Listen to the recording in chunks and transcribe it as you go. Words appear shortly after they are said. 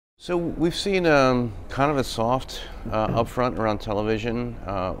So we've seen kind of a soft upfront around television.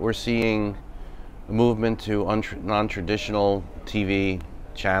 We're seeing a movement to non-traditional TV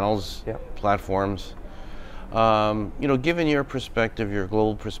channels, Yep. platforms. Given your perspective, your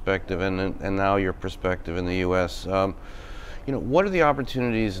global perspective, and now your perspective in the U.S., what are the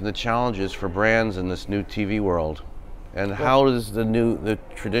opportunities and the challenges for brands in this new TV world, and how is the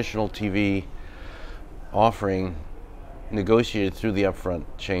traditional TV offering negotiated through the upfront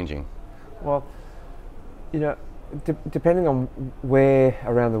changing? Well, depending on where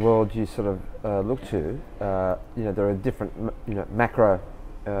around the world you sort of look to, there are different, macro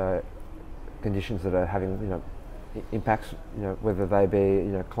conditions that are having, impacts, whether they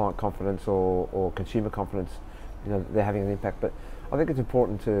be, client confidence or consumer confidence, they're having an impact. But I think it's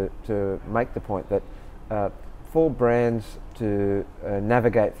important to make the point that for brands to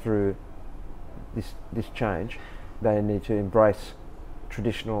navigate through this change, they need to embrace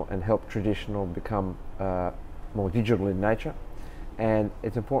traditional and help traditional become more digital in nature. And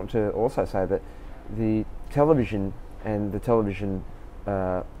it's important to also say that the television and the television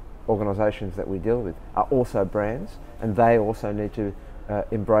organisations that we deal with are also brands, and they also need to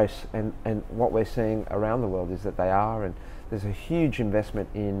embrace, and what we're seeing around the world is that they are, and there's a huge investment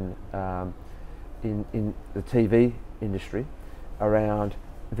in the TV industry around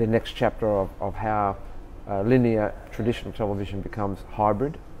the next chapter of how linear traditional television becomes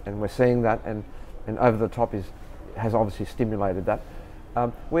hybrid, and we're seeing that, and over the top has obviously stimulated that.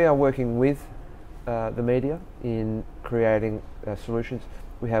 We are working with the media in creating solutions.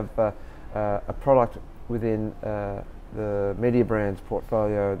 We have a product within the Mediabrands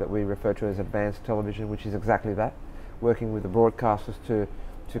portfolio that we refer to as advanced television, which is exactly that, working with the broadcasters to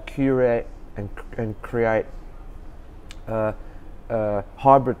curate and create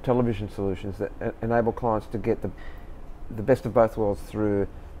hybrid television solutions that enable clients to get the best of both worlds through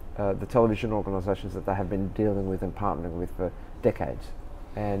the television organisations that they have been dealing with and partnering with for decades.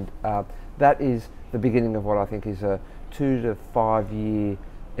 And that is the beginning of what I think is a 2 to 5 year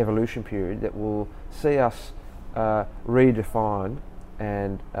evolution period that will see us redefine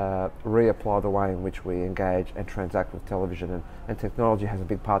and reapply the way in which we engage and transact with television, and technology has a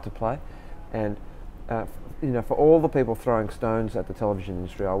big part to play. And for all the people throwing stones at the television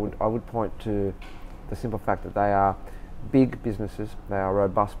industry, I would point to the simple fact that they are big businesses, they are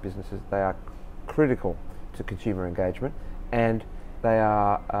robust businesses, they are critical to consumer engagement, and they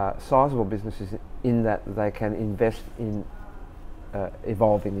are sizable businesses in that they can invest in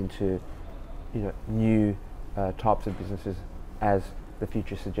evolving into new types of businesses as the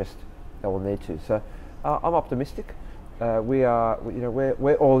future suggests they will need to. So I'm optimistic. We're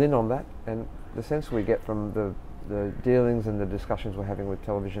all in on that, and the sense we get from the dealings and the discussions we're having with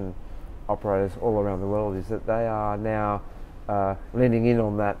television operators all around the world is that they are now leaning in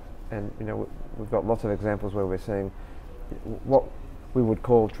on that, and we've got lots of examples where we're seeing what we would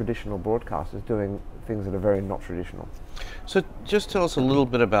call traditional broadcasters doing things that are very not traditional. So just tell us a little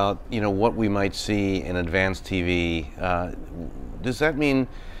bit about what we might see in advanced TV. Does that mean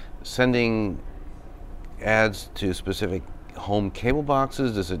sending ads to specific home cable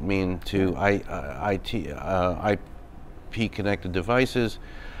boxes? Does it mean to IP connected devices?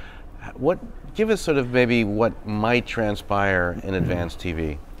 Give us sort of maybe what might transpire in advanced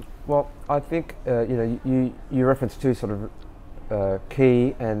TV. Well, I think you referenced two sort of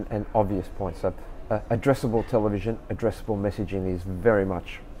key and obvious points. So addressable television, addressable messaging is very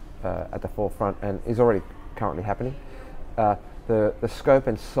much at the forefront and is already currently happening. The scope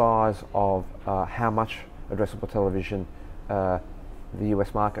and size of how much addressable television the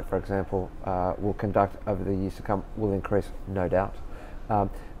US market, for example, will conduct over the years to come will increase, no doubt.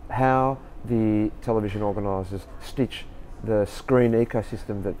 How the television organisers stitch the screen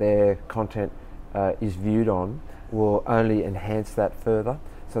ecosystem that their content is viewed on will only enhance that further,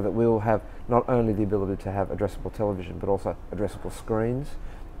 so that we will have not only the ability to have addressable television but also addressable screens,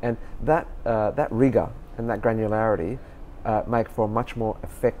 and that rigour and that granularity make for a much more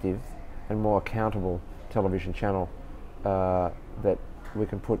effective and more accountable television channel that we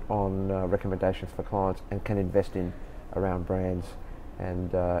can put on recommendations for clients and can invest in around brands,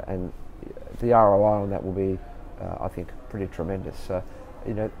 and the ROI on that will be, I think, pretty tremendous. So,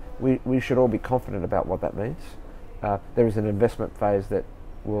 we should all be confident about what that means. There is an investment phase that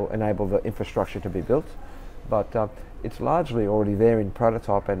will enable the infrastructure to be built, but it's largely already there in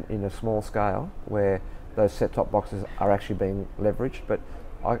prototype and in a small scale where those set-top boxes are actually being leveraged. But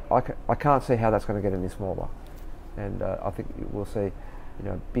I can't see how that's going to get any smaller, and I think we'll see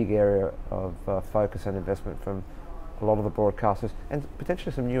a big area of focus and investment from a lot of the broadcasters and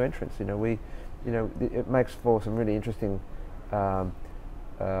potentially some new entrants. It makes for some really interesting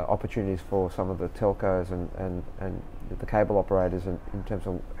opportunities for some of the telcos and the cable operators in terms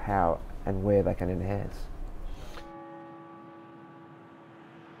of how and where they can enhance?